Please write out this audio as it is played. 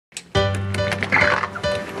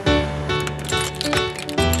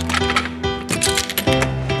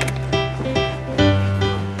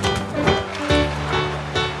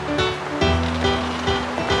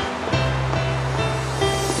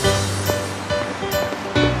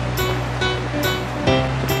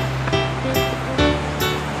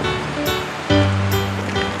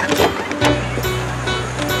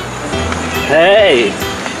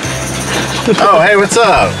Oh, hey, what's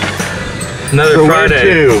up? Another so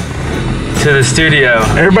Friday to the studio.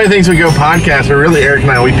 Everybody thinks we go podcast, but really Eric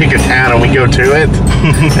and I, we pick a town and we go to it.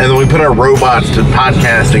 And then we put our robots to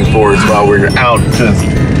podcasting for us while we're out to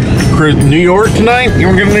New York tonight. You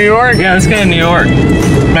want to go to New York? Yeah, let's go to New York.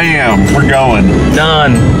 Bam, we're going.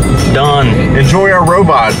 Done. Enjoy our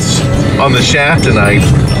robots on the shaft tonight.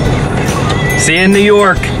 See you in New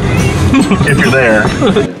York. If you're there.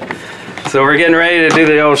 So we're getting ready to do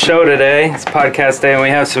the old show today. It's podcast day, and we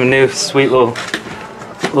have some new sweet little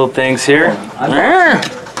things here. Doing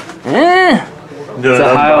an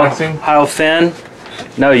unboxing? Heil Finn.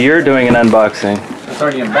 No, you're doing an unboxing. It's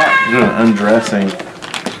already in back. Doing an undressing.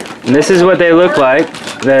 And this is what they look like.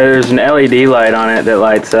 There's an LED light on it that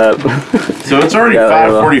lights up. So it's already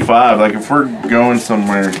 5:45. Like if we're going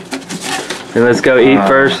somewhere. Then let's go eat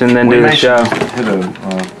first and then do the show.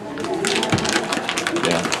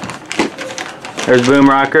 Yeah. There's Boom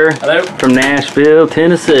Rocker. Hello. From Nashville,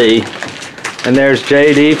 Tennessee. And there's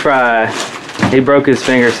JD Fry. He broke his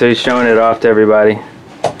finger, so he's showing it off to everybody.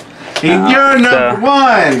 You're number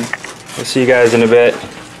one! We'll see you guys in a bit.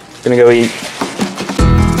 Gonna go eat.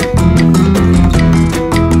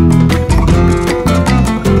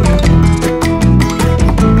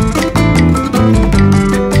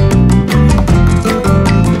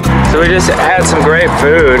 So we just had some great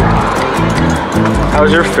food. How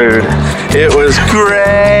was your food? It was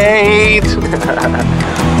great!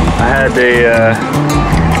 I had the,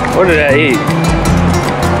 what did I eat?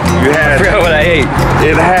 I forgot what I ate.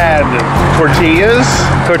 It had tortillas.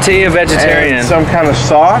 Tortilla vegetarian. And some kind of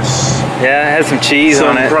sauce. Yeah, it had some cheese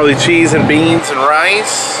on it. Probably cheese and beans and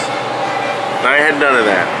rice. And I had none of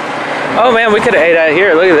that. Oh man, we could have ate out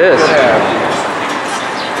here. Look at this.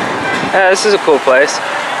 Yeah, this is a cool place.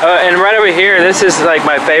 And right over here, this is like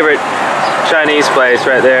my favorite Chinese place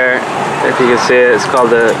right there. If you can see it, it's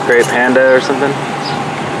called the Great Panda or something.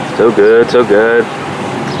 So good, so good.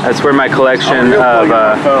 That's where my collection of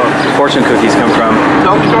fortune cookies come from.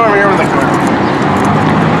 Tell me to come over here with the car.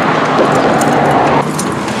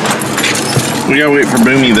 We gotta wait for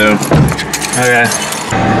Boomy though. Okay.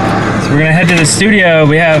 So we're gonna head to the studio.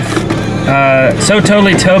 We have So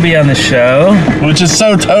Totally Toby on the show. Which is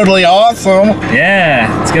so totally awesome.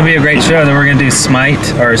 Yeah, it's gonna be a great show. Then we're gonna do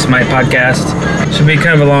Smite, our Smite podcast. Should be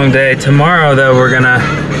kind of a long day. Tomorrow though, we're gonna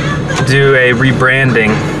do a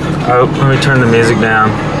rebranding. Oh, let me turn the music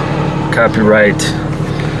down. Copyright.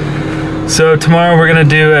 So tomorrow we're gonna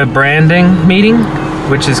do a branding meeting,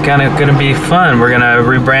 which is kind of gonna be fun. We're gonna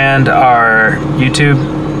rebrand our YouTube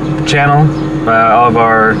channel, all of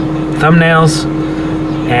our thumbnails,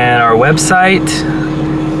 and our website,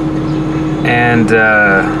 and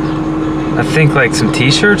I think like some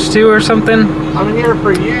t-shirts too or something. I'm here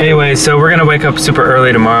for you. Anyway, so we're gonna wake up super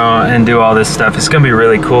early tomorrow and do all this stuff. It's gonna be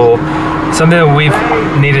really cool. Something that we've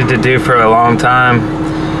needed to do for a long time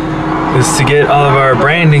is to get all of our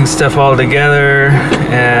branding stuff all together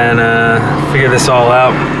and figure this all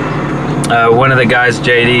out. One of the guys,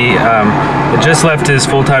 JD, just left his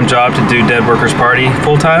full-time job to do Dead Workers Party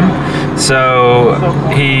full-time. So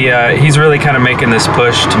he's really kind of making this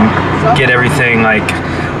push to get everything like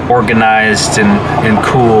organized and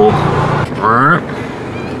cool.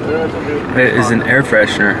 It is an air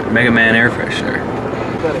freshener, Mega Man air freshener.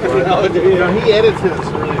 He edits his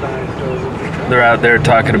really nice. They're out there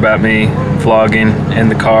talking about me vlogging in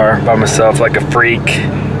the car by myself like a freak.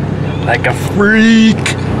 Like a freak.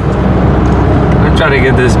 I'm trying to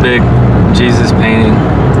get this big Jesus painting.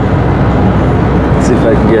 Let's see if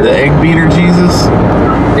I can get The it. egg beater Jesus?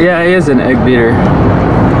 Yeah, he is an egg beater.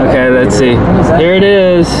 Okay, let's see. Here it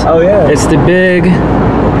is. Oh yeah. It's the big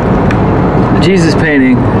Jesus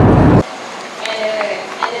painting.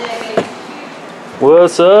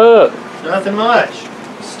 What's up? Nothing much.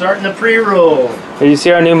 Starting the pre-roll. Did you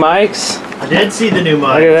see our new mics? I did see the new mic.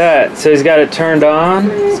 Look at that. So he's got it turned on.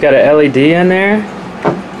 He's got an LED in there.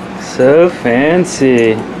 So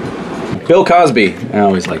fancy. Bill Cosby. I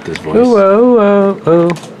always liked his voice. Ooh, oh, oh,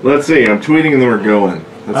 oh. Let's see, I'm tweeting and then we're going.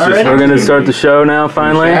 We're going to start the show now,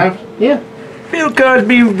 finally. Yeah. Bill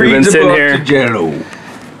Cosby been reads a sitting book here. to Jello.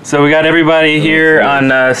 So we got everybody here on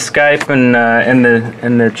Skype and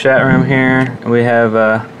in the chat room here. We have,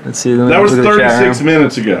 let's see. That was 36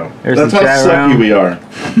 minutes ago. There's That's the how chat sucky room. we are.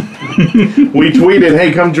 We tweeted,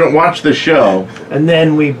 hey, come watch the show. And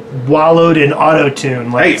then we wallowed in auto-tune.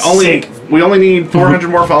 Like Hey, we only need 400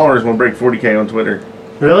 more followers. We'll break 40K on Twitter.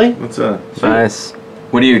 Really? What's Nice.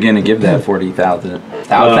 What are you going to give that 40,000?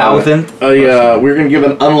 We're going to give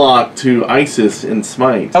an unlock to ISIS in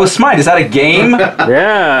Smite. Oh, Smite, is that a game?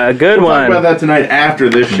 Yeah, a good We'll one. talk about that tonight after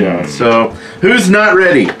this show. So, who's not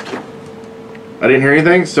ready? I didn't hear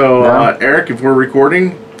anything, so No. Eric, if we're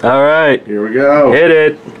recording, All right. here we go. Hit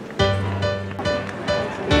it.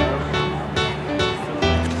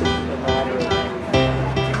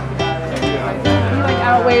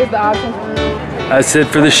 Outweighs the options. That's it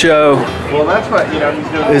for the show. Well, that's what, he's doing.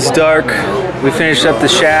 It's dark. We finished up the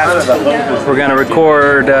shaft. We're gonna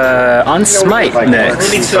record on Smite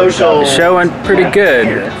next. Social. Show went pretty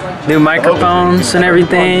good. New microphones and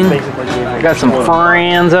everything. Got some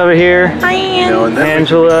friends over here.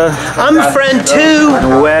 Angela. I'm a friend too.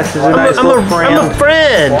 And Wes is a nice little friend. I'm a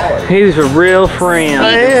friend. He's a real friend.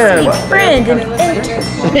 I am. Friend and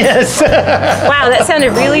Yes. wow, that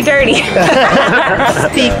sounded really dirty.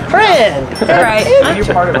 Speak friend. All right,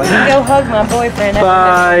 go hug my boyfriend.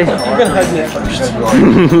 Bye. You're gonna hug me first.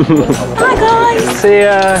 Bye guys. See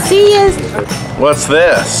ya. See ya. What's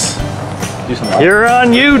this? You're on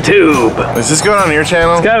YouTube. Is this going on your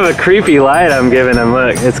channel? It's kind of a creepy light I'm giving him.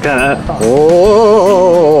 Look, it's kind of.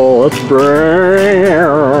 Oh, it's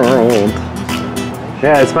brown.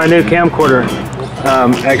 Yeah, it's my new camcorder.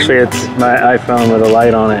 Actually, it's my iPhone with a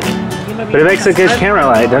light on it. But it makes a good camera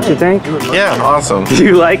light, don't you think? Yeah, awesome. Do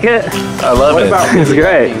you like it? I love it. It's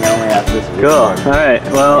great. Cool. All right.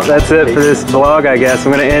 Well, that's it for this vlog, I guess.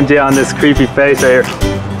 I'm gonna end you on this creepy face right here.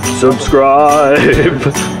 Subscribe.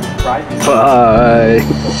 Bye.